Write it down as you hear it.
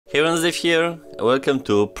Hey Wednesday here, welcome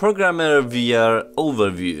to Programmer VR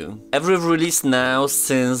Overview. Every release now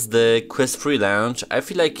since the Quest 3 launch, I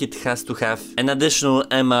feel like it has to have an additional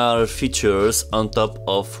MR features on top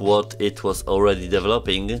of what it was already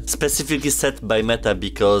developing, specifically set by Meta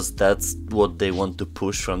because that's what they want to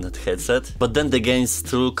push from that headset. But then the game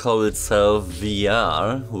still calls itself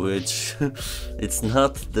VR, which it's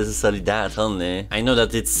not necessarily that only. I know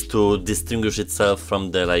that it's to distinguish itself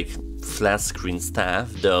from the flat screen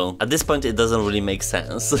stuff, though at this point it doesn't really make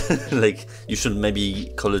sense. Like, you should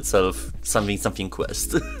maybe call itself something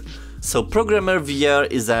Quest. So Programmer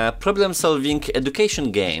VR is a problem-solving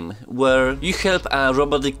education game where you help a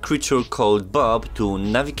robotic creature called Bob to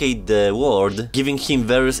navigate the world, giving him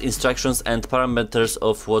various instructions and parameters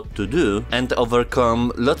of what to do, and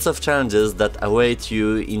overcome lots of challenges that await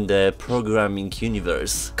you in the programming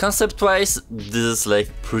universe. Concept-wise, this is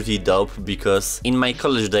pretty dope because in my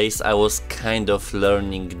college days I was kind of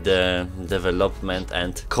learning the development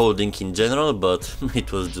and coding in general, but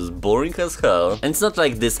it was just boring as hell. And it's not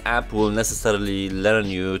like this app will necessarily learn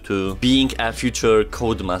you to being a future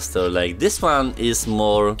codemaster. Like, this one is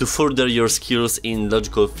more to further your skills in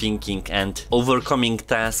logical thinking and overcoming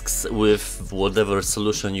tasks with whatever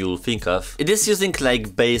solution you'll think of. It is using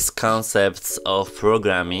base concepts of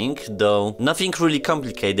programming, though nothing really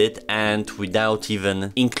complicated and without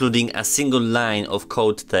even including a single line of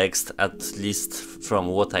code text, at least from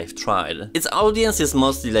what I've tried. Its audience is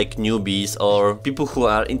mostly newbies or people who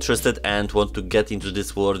are interested and want to get into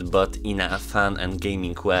this world but in a fun and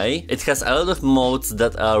gaming way. It has a lot of modes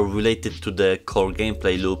that are related to the core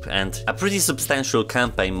gameplay loop and a pretty substantial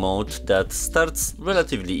campaign mode that starts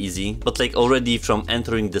relatively easy, but already from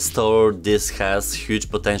entering the store this has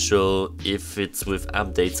huge potential if it's with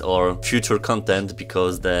updates or future content,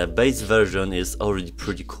 because the base version is already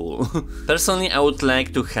pretty cool. Personally, I would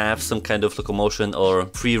like to have some kind of locomotion or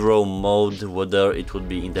free roam mode, whether it would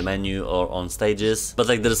be in the menu or on stages, but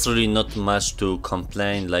there's really not much to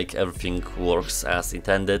complain. Everything works as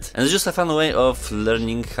intended, and it's just a fun way of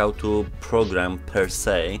learning how to program per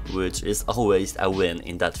se, which is always a win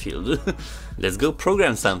in that field. Let's go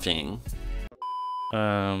program something.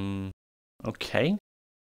 Okay.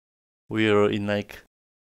 We're in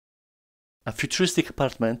a futuristic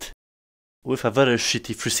apartment with a very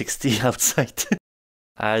shitty 360 outside.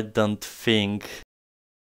 I don't think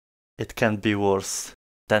it can be worse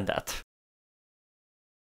than that.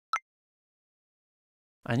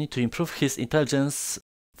 I need to improve his intelligence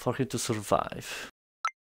for him to survive.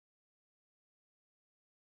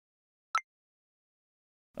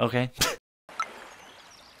 Okay.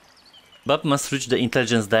 Bob must reach the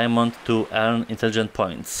intelligence diamond to earn intelligence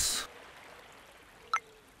points.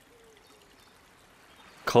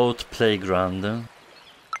 Code playground.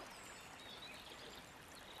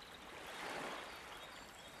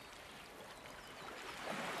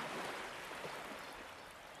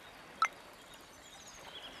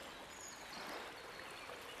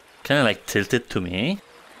 Can I tilt it to me?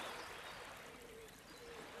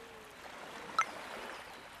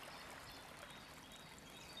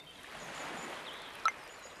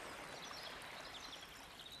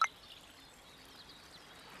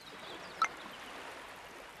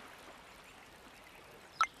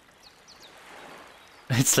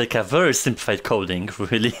 It's a very simplified coding,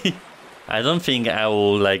 really. I don't think I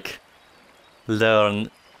will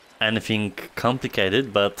learn anything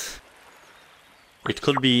complicated, but it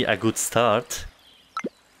could be a good start.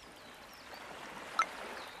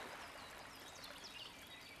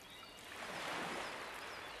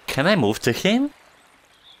 Can I move to him?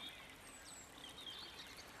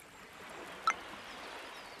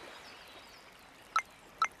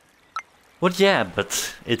 Well, yeah,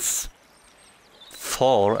 but it's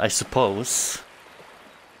 4, I suppose.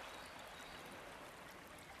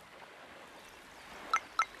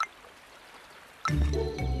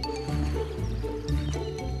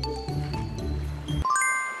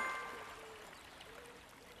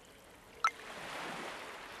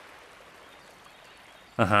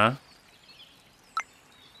 Uh-huh.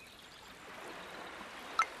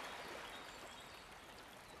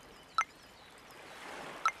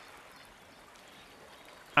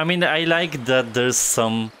 I mean, I like that there's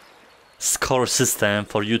some score system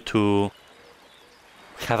for you to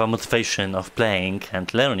have a motivation of playing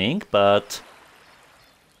and learning, but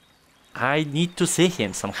I need to see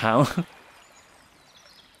him somehow.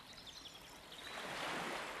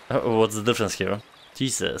 What's the difference here?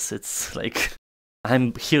 Jesus, it's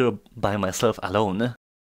I'm here by myself alone.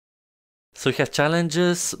 So you have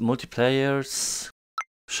challenges, multiplayers,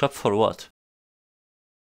 shop for what?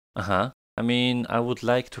 Uh-huh. I mean, I would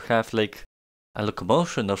like to have like a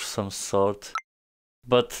locomotion of some sort.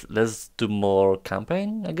 But let's do more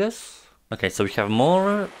campaign, I guess. Okay, so we have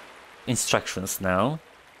more instructions now.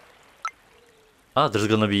 Ah, there's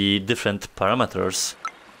gonna be different parameters.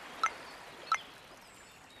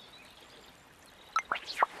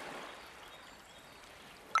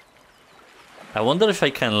 I wonder if I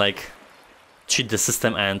can like cheat the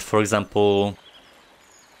system and, for example,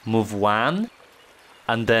 move one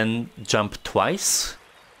and then jump twice.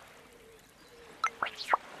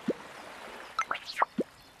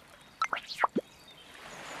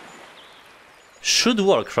 Should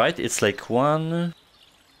work, right? It's like one.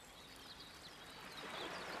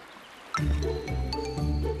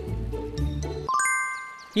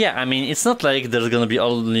 Yeah, I mean, it's not like there's gonna be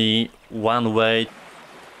only one way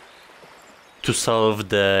to solve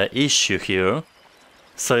the issue here.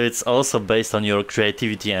 So it's also based on your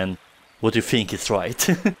creativity and what you think is right.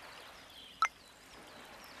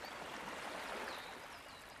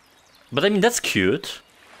 But I mean, that's cute.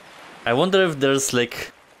 I wonder if there's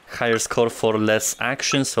like higher score for less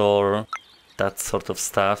actions or that sort of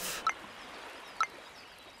stuff.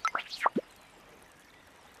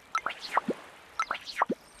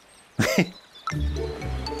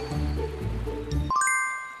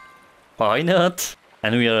 Why not?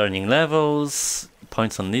 And we are earning levels,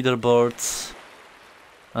 points on leaderboards.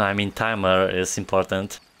 I mean, timer is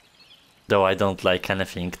important. Though I don't like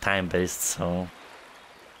anything time-based, so...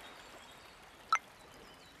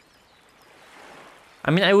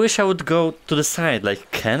 I mean, I wish I would go to the side,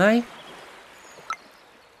 like, can I?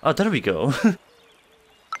 Oh, there we go.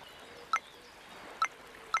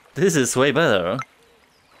 This is way better.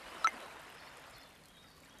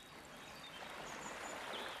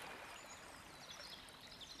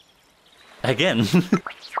 Again.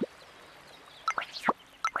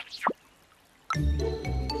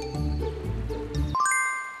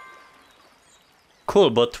 Cool,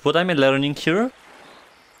 but what am I learning here?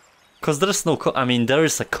 Because there's no code, I mean, there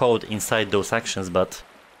is a code inside those actions, but...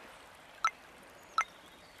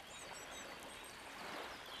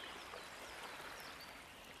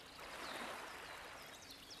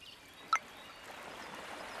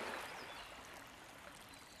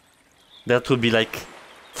 that would be like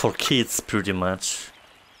for kids, pretty much.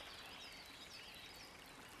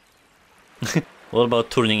 What about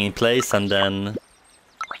turning in place and then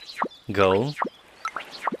go?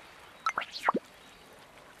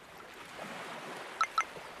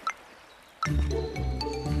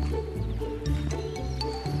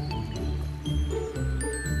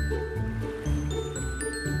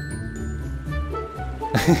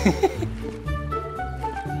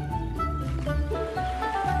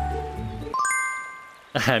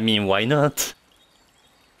 I mean, why not?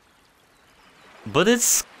 But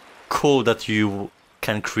it's cool that you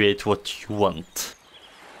can create what you want.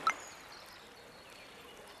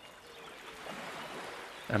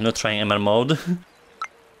 I'm not trying ML mode.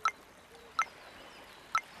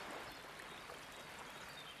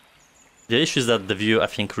 The issue is that the view, I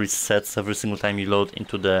think, resets every single time you load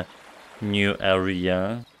into the new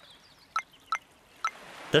area.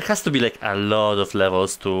 There has to be like a lot of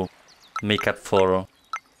levels to make up for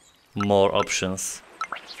more options.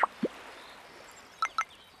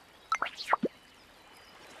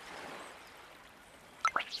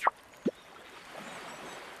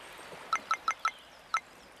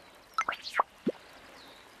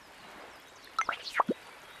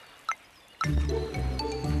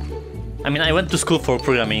 I mean, I went to school for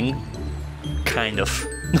programming, kind of.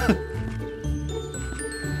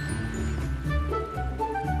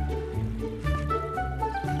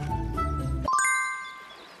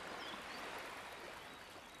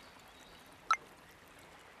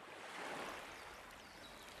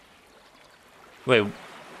 Wait,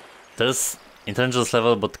 there's intelligence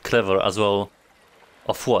level but clever as well.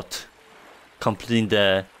 Of what? Completing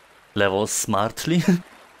the level smartly?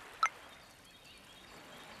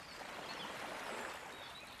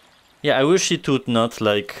 Yeah, I wish it would not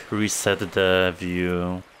like reset the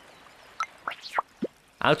view.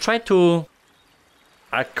 I'll try to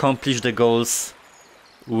accomplish the goals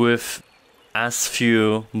with as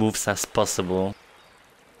few moves as possible.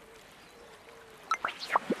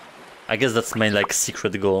 I guess that's my like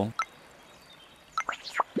secret goal.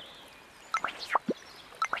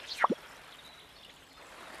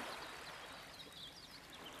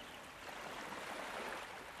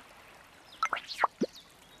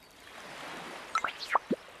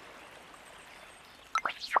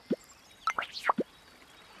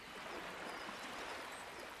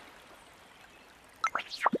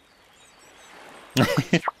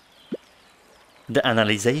 The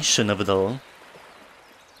analyzation of it all.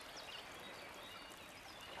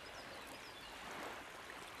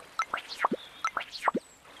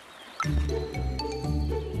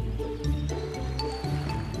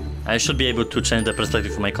 I should be able to change the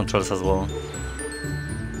perspective of my controls as well.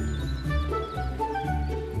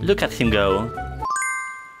 Look at him go.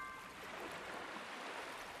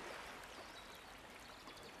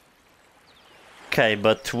 Okay,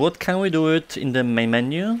 but what can we do it in the main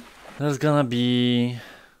menu? There's gonna be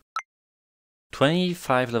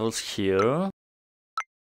 25 levels here.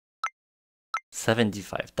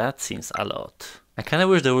 75, that seems a lot. I kinda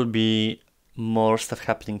wish there would be more stuff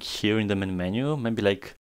happening here in the main menu, maybe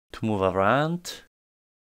like to move around.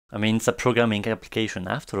 I mean, it's a programming application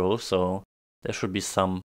after all, so there should be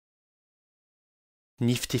some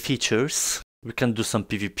nifty features. We can do some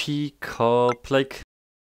PvP, co-op, like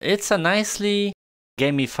it's a nicely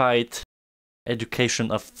gamified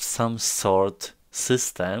education of some sort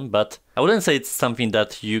system, but I wouldn't say it's something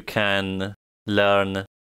that you can learn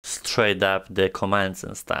straight up the commands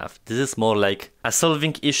and stuff. This is more like a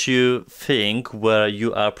solving issue thing where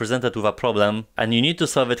you are presented with a problem and you need to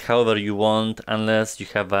solve it however you want unless you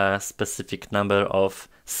have a specific number of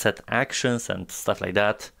set actions and stuff like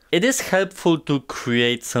that. It is helpful to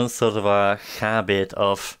create some sort of a habit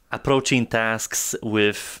of approaching tasks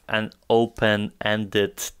with an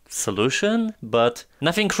open-ended solution, but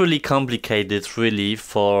nothing really complicated really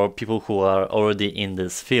for people who are already in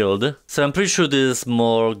this field. So I'm pretty sure this is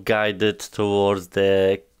more guided towards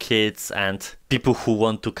the kids and people who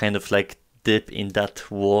want to kind of like dip in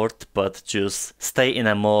that world, but just stay in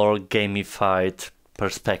a more gamified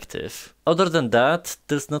perspective. Other than that,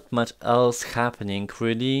 there's not much else happening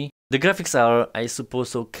really. The graphics are, I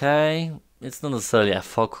suppose, okay. It's not necessarily a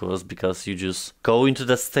focus because you just go into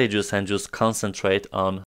the stages and just concentrate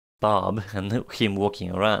on Bob and him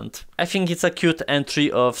walking around. I think it's a cute entry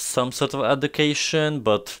of some sort of education,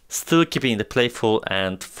 but still keeping it playful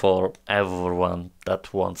and for everyone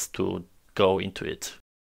that wants to go into it.